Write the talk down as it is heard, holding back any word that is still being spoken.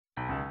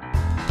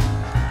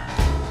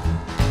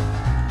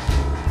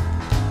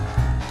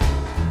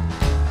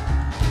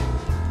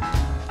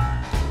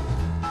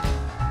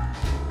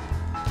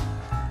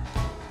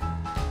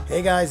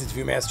Hey guys, it's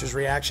ViewMasters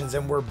Reactions,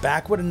 and we're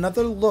back with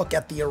another look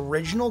at the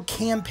original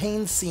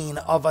campaign scene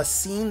of a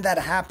scene that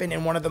happened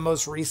in one of the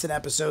most recent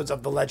episodes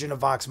of The Legend of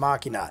Vox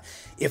Machina.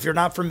 If you're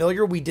not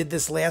familiar, we did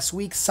this last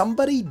week.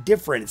 Somebody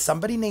different,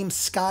 somebody named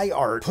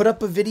SkyArt, put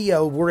up a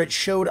video where it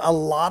showed a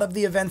lot of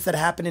the events that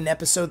happened in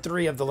episode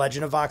 3 of The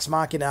Legend of Vox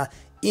Machina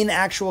in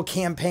actual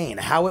campaign,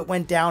 how it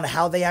went down,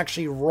 how they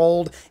actually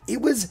rolled.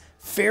 It was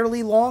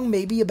fairly long,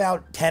 maybe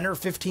about 10 or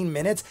 15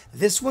 minutes.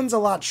 This one's a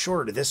lot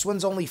shorter. This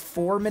one's only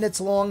 4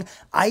 minutes long.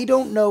 I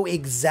don't know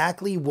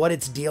exactly what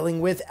it's dealing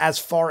with as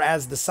far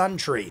as the Sun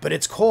Tree, but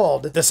it's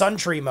called the Sun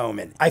Tree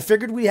moment. I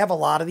figured we'd have a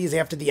lot of these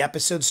after the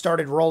episode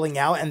started rolling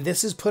out, and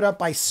this is put up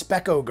by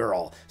Specco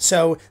Girl.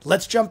 So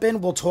let's jump in.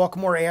 We'll talk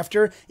more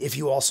after. If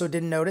you also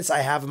didn't notice,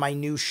 I have my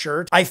new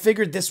shirt. I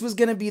figured this was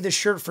going to be the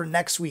shirt for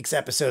next week's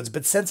episodes,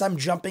 but since I'm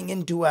jumping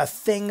into a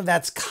thing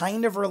that's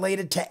kind of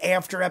related to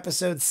after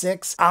episode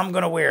 6, I'm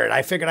gonna wear it.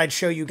 I figured I'd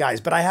show you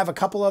guys, but I have a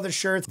couple other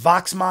shirts,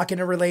 Vox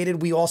Machina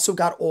related. We also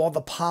got all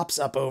the pops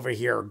up over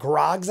here.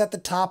 Grog's at the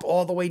top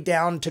all the way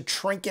down to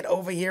Trinket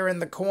over here in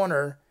the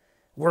corner.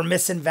 We're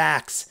missing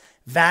Vax.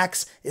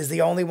 Vax is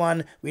the only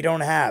one we don't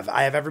have.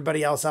 I have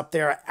everybody else up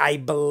there, I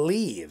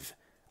believe.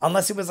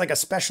 Unless it was like a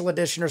special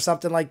edition or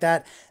something like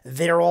that,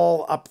 they're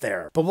all up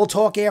there. But we'll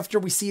talk after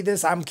we see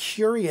this. I'm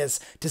curious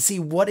to see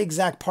what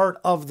exact part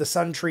of the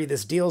Sun Tree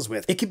this deals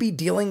with. It could be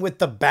dealing with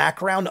the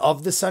background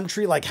of the Sun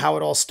Tree, like how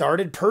it all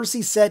started.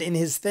 Percy said in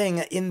his thing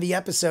in the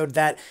episode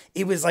that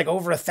it was like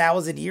over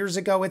 1,000 years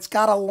ago. It's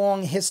got a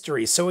long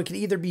history, so it could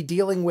either be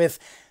dealing with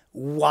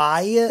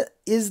why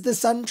is the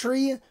Sun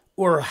Tree,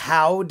 or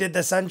how did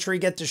the Sun Tree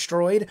get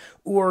destroyed,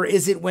 or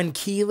is it when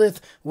Keyleth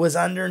was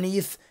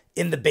underneath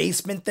in the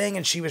basement thing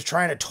and she was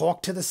trying to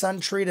talk to the Sun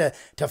Tree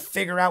to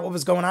figure out what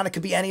was going on. It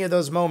could be any of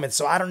those moments.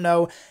 So I don't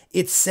know.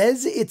 It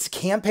says it's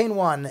campaign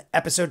 1,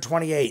 episode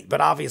 28,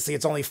 but obviously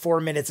it's only 4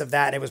 minutes of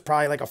that. And it was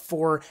probably like a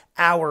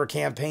 4-hour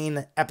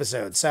campaign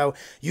episode. So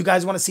you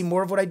guys want to see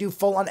more of what I do,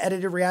 full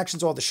unedited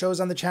reactions, all the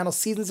shows on the channel,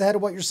 seasons ahead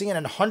of what you're seeing,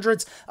 and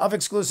hundreds of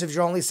exclusives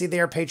you'll only see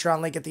there.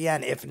 Patreon link at the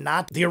end. If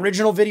not, the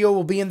original video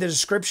will be in the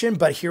description,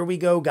 but here we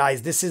go,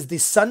 guys. This is the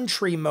Sun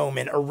Tree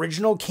moment,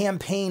 original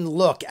campaign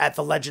look at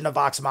The Legend of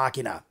Vox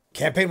Machina.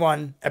 Campaign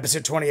 1,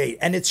 episode 28,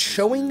 and it's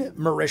showing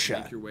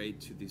Marisha. Make your way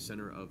to the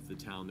center of the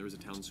town. There was a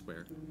town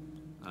square,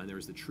 and there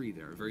was the tree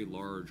there, a very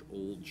large,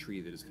 old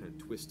tree that is kind of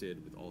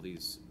twisted with all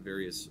these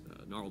various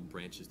gnarled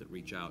branches that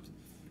reach out.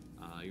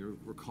 You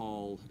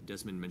recall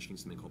Desmond mentioning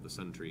something called the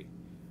Sun Tree.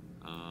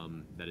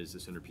 That is the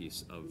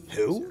centerpiece of this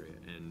area.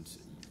 And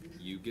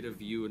you get a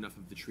view enough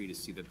of the tree to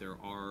see that there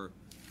are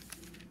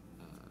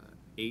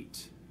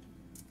 8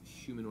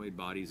 humanoid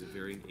bodies of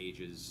varying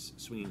ages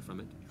swinging from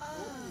it.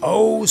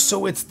 Oh,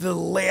 so it's the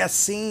last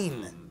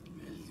scene.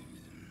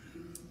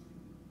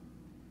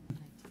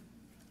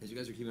 As you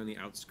guys are keeping on the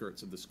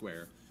outskirts of the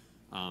square,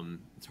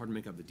 it's hard to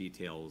make out the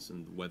details,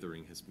 and the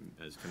weathering has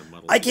kind of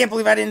muddled. I can't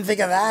believe I didn't think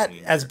of that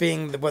as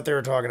being what they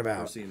were talking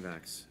about. Percy and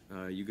Vax,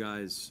 you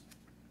guys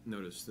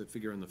notice the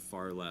figure on the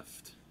far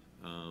left.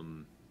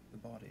 The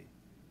body.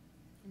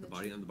 The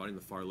body on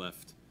the far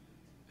left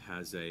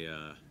has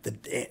a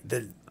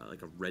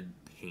like a red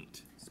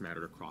paint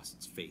smattered across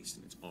its face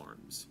and its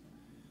arms.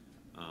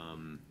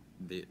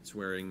 It's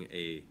wearing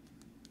a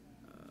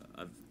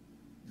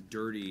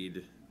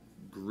dirtied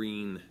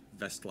green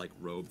vest-like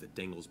robe that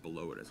dangles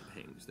below it as it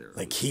hangs there.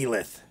 Like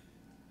Keyleth.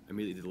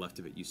 Immediately to the left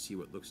of it, you see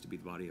what looks to be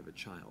the body of a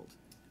child.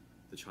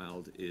 The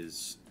child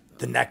is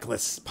the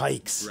necklace,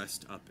 Pikes,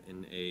 dressed up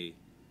in a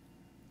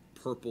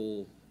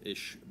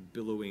purple-ish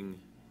billowing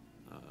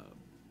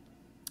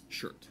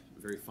shirt.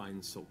 Very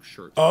fine silk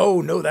shirt.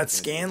 Oh no, that's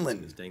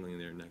Scanlan. Is dangling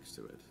there next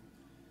to it.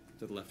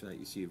 To the left of that,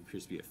 you see it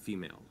appears to be a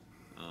female,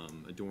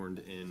 adorned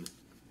in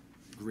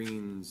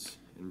greens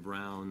and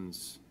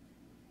browns.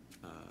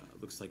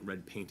 Looks like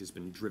red paint has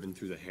been driven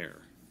through the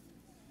hair,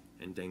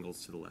 and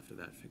dangles to the left of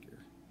that figure.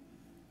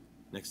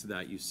 Next to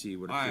that, you see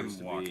what appears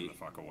to be. I'm walking the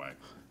fuck away.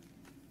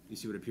 You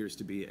see what appears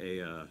to be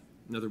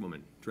another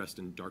woman dressed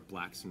in dark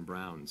blacks and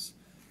browns,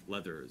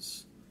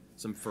 leathers,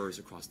 some furs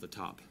across the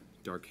top,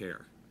 dark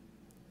hair,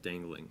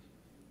 dangling.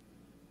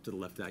 To the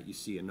left of that, you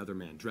see another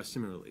man dressed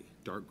similarly,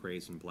 dark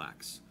grays and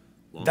blacks.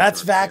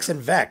 That's Vax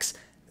and Vex.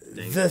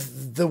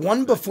 The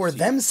one before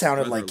them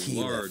sounded like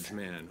Keyleth. Large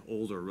man,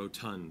 older,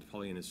 rotund,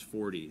 probably in his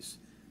 40s,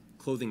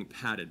 clothing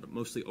padded but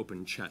mostly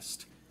open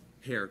chest,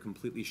 hair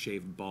completely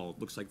shaved bald.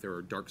 Looks like there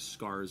are dark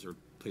scars or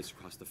placed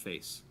across the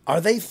face.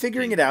 Are they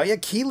figuring it out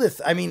yet? Keyleth,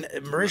 I mean,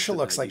 Marisha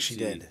looks like she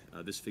did.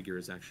 This figure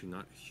is actually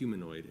not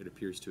humanoid. It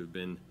appears to have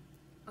been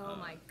oh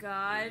my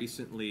god,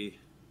 recently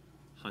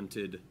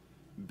hunted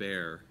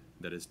bear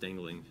that is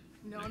dangling.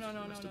 No.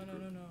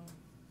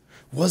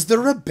 Was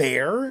there a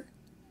bear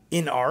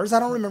in ours? I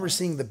don't remember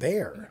seeing the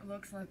bear. It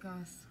looks like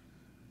us.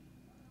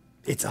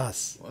 It's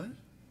us. What?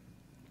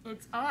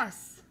 It's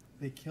us.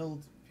 They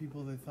killed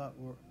people they thought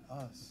were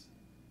us.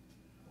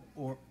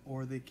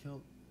 Or they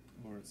killed...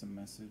 Or it's a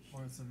message.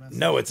 Or it's a message.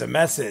 No, it's a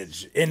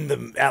message.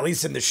 At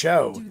least in the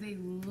show. Do they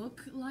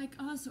look like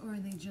us, or are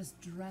they just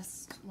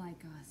dressed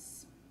like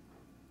us?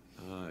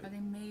 Are they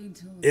made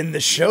to look In the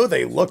show,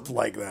 they looked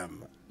like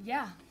them.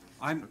 Yeah.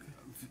 I'm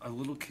a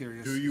little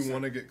curious. Do you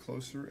want to get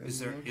closer? And Is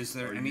there look? is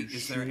there Are any you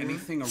is sure? there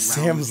anything around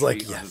Sam's the like,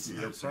 tree? yes. Is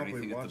You're there probably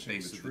anything at the watching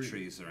base the of the tree.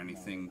 tree? Is there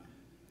anything?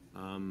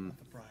 From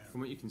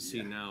what you can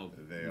see now,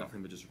 They are.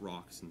 nothing but just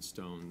rocks and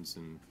stones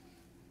and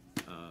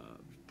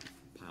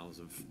piles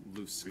of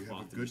loose We have a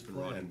cloth that good just been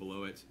rotting plan.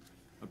 below it.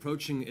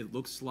 Approaching, it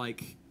looks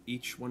like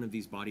each one of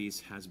these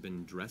bodies has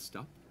been dressed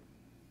up.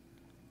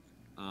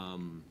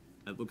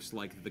 It looks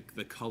like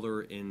the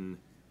color in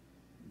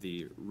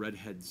the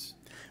redheads.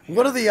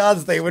 What are the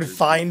odds they would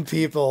find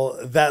people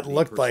that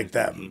looked like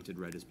them? Painted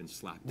red has been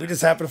slapped. We down.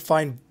 just happen to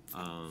find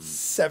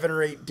 7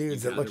 or 8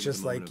 dudes that gathered look with just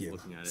the moment like of you.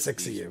 looking at it,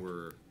 6 of these you.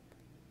 were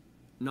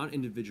not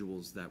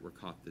individuals that were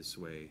caught this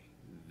way.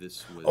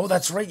 This was. Oh,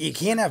 that's right. You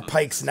can't have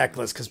Pike's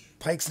necklace because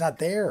Pike's not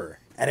there.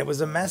 And it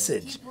was a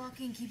message. Keep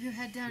walking, keep your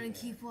head down and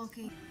keep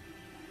walking.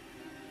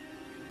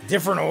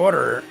 Different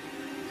order.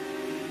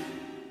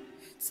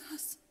 It's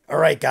us. All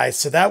right, guys,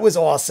 so that was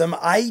awesome.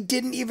 I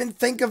didn't even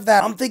think of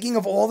that. I'm thinking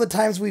of all the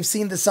times we've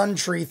seen the sun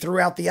tree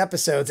throughout the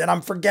episodes, and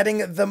I'm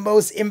forgetting the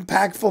most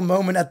impactful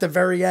moment at the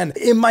very end.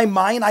 In my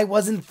mind, I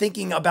wasn't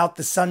thinking about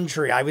the sun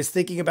tree. I was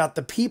thinking about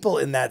the people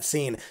in that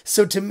scene.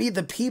 So to me,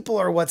 the people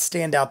are what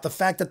stand out. The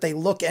fact that they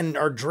look and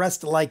are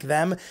dressed like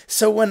them.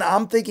 So when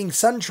I'm thinking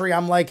sun tree,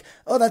 I'm like,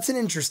 oh, that's an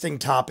interesting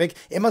topic.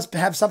 It must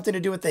have something to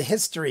do with the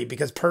history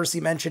because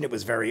Percy mentioned it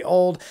was very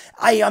old.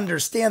 I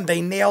understand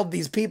they nailed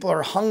these people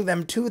or hung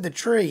them to the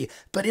tree.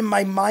 But in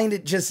my mind,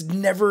 it just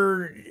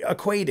never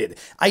equated.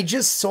 I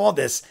just saw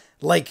this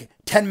like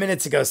 10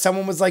 minutes ago.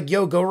 Someone was like,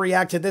 yo, go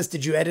react to this.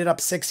 Did you edit up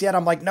 6 yet?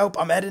 I'm like, nope,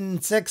 I'm editing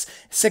 6.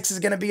 6 is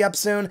going to be up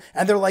soon.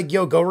 And they're like,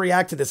 yo, go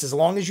react to this. As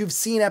long as you've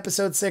seen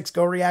episode 6,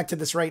 go react to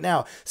this right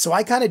now. So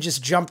I kind of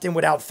just jumped in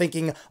without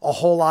thinking a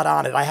whole lot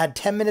on it. I had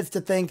 10 minutes to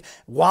think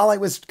while I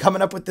was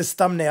coming up with this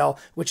thumbnail,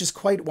 which is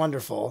quite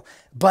wonderful.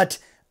 But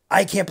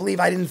I can't believe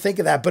I didn't think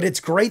of that, but it's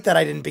great that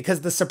I didn't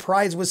because the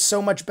surprise was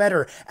so much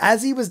better.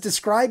 As he was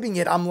describing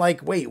it, I'm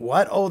like, wait,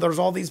 what? Oh, there's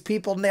all these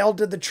people nailed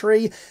to the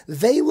tree.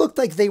 They looked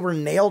like they were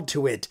nailed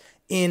to it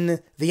in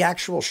the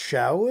actual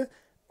show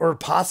or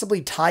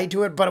possibly tied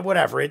to it, but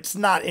whatever. It's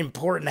not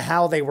important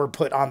how they were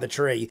put on the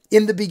tree.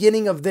 In the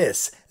beginning of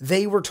this,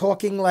 they were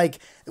talking like,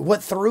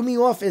 what threw me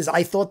off is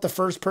I thought the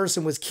first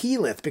person was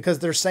Keyleth because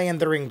they're saying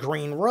they're in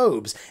green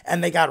robes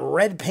and they got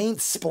red paint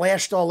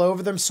splashed all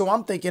over them. So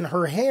I'm thinking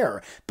her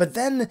hair, but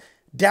then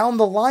down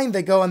the line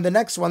they go and the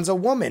next one's a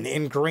woman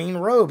in green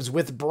robes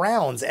with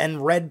browns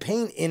and red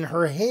paint in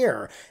her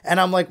hair. And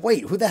I'm like,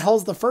 wait, who the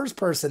hell's the first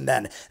person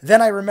then?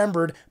 Then I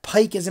remembered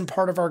Pike isn't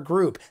part of our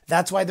group.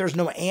 That's why there's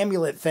no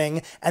amulet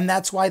thing. And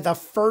that's why the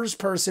first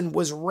person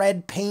was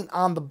red paint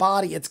on the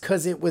body. It's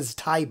because it was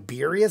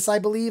Tiberius, I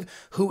believe,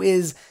 who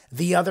is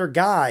the other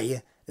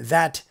guy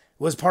that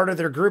was part of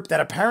their group that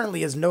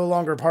apparently is no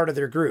longer part of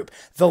their group.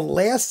 The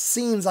last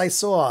scenes I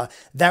saw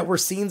that were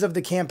scenes of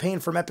the campaign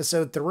from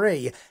episode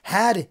 3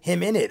 had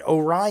him in it,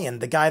 Orion,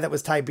 the guy that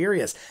was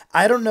Tiberius.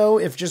 I don't know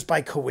if just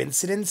by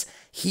coincidence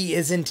he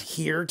isn't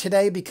here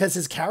today because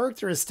his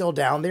character is still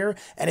down there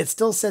and it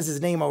still says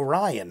his name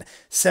Orion.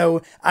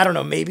 So I don't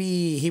know,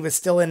 maybe he was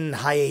still in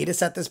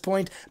hiatus at this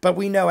point, but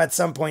we know at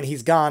some point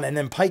he's gone and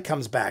then Pike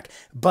comes back.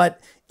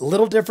 But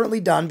little differently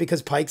done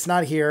because Pike's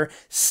not here.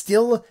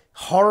 Still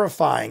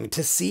horrifying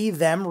to see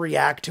them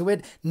react to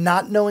it,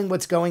 not knowing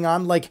what's going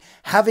on, like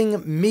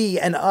having me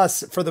and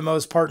us, for the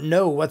most part,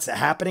 know what's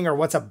happening or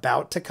what's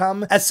about to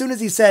come. As soon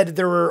as he said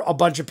there were a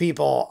bunch of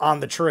people on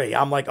the tree,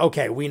 I'm like,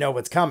 okay, we know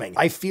what's coming.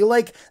 I feel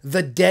like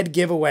the dead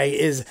giveaway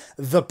is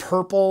the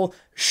purple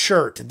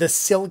shirt, the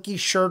silky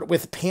shirt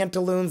with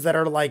pantaloons that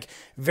are like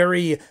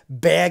very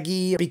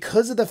baggy.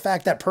 Because of the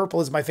fact that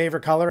purple is my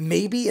favorite color,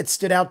 maybe it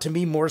stood out to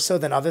me more so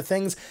than other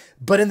things.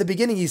 But in the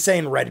beginning, he's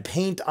saying red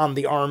paint on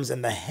the arms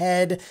and the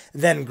head,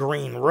 then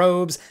green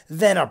robes,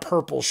 then a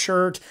purple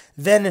shirt,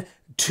 then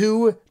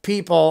 2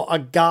 people, a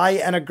guy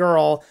and a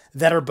girl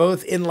that are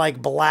both in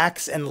like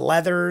blacks and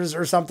leathers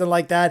or something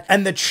like that.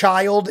 And the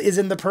child is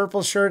in the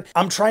purple shirt.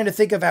 I'm trying to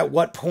think of at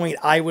what point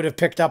I would have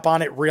picked up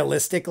on it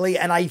realistically.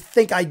 And I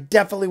think I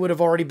definitely would have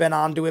already been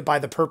onto it by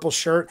the purple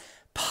shirt.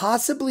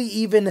 Possibly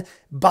even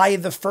by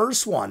the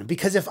first one,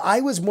 because if I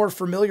was more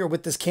familiar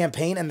with this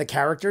campaign and the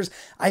characters,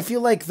 I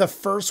feel like the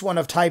first one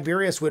of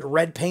Tiberius with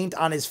red paint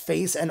on his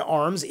face and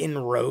arms in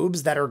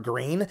robes that are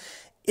green,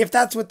 if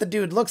that's what the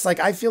dude looks like,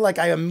 I feel like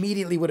I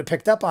immediately would have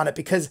picked up on it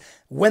because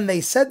when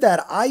they said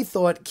that, I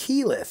thought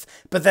Keyleth.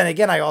 But then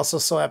again, I also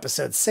saw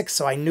episode 6,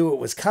 so I knew it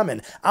was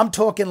coming. I'm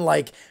talking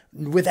like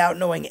without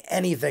knowing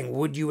anything,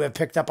 would you have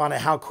picked up on it?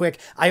 How quick?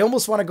 I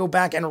almost want to go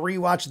back and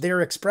rewatch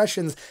their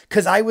expressions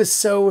because I was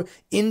so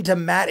into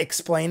Matt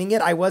explaining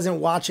it. I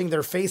wasn't watching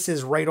their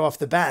faces right off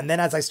the bat. And then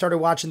as I started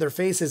watching their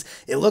faces,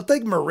 it looked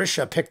like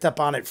Marisha picked up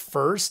on it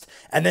first.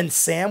 And then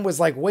Sam was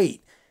like,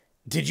 wait,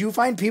 did you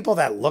find people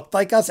that looked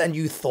like us and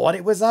you thought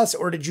it was us,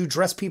 or did you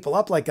dress people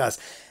up like us?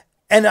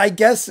 And I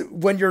guess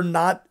when you're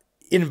not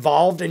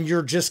involved and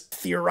you're just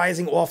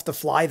theorizing off the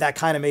fly, that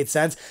kind of made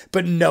sense.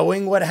 But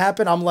knowing what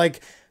happened, I'm like,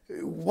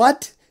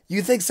 what?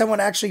 You think someone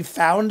actually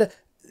found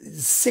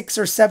 6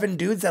 or 7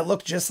 dudes that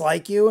look just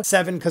like you.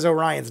 7 because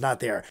Orion's not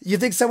there. You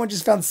think someone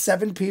just found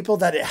 7 people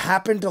that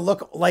happened to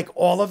look like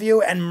all of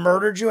you and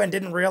murdered you and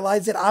didn't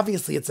realize it?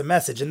 Obviously, it's a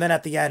message. And then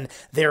at the end,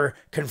 they're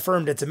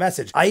confirmed it's a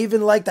message. I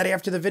even like that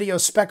after the video,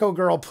 Specko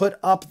Girl put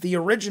up the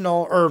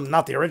original, or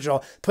not the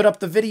original, put up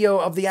the video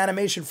of the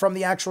animation from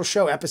the actual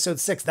show, episode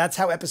 6. That's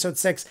how episode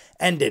 6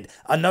 ended.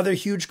 Another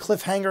huge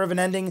cliffhanger of an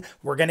ending.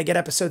 We're going to get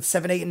episodes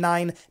 7, 8, and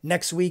 9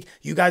 next week.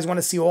 You guys want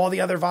to see all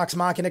the other Vox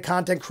Machina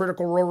content,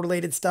 Critical Role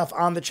related stuff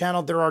on the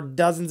channel. There are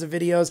dozens of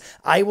videos.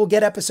 I will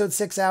get episode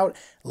 6 out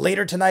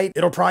later tonight.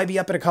 It'll probably be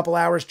up in a couple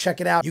hours.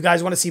 Check it out. You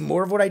guys want to see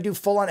more of what I do,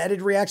 full on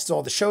edited reactions to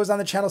all the shows on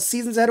the channel,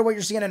 seasons ahead of what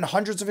you're seeing, and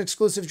hundreds of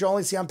exclusives you'll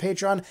only see on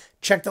Patreon.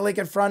 Check the link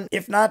in front.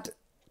 If not,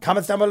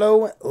 comments down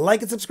below,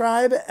 like and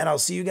subscribe, and I'll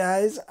see you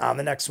guys on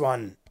the next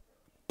one.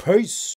 Peace.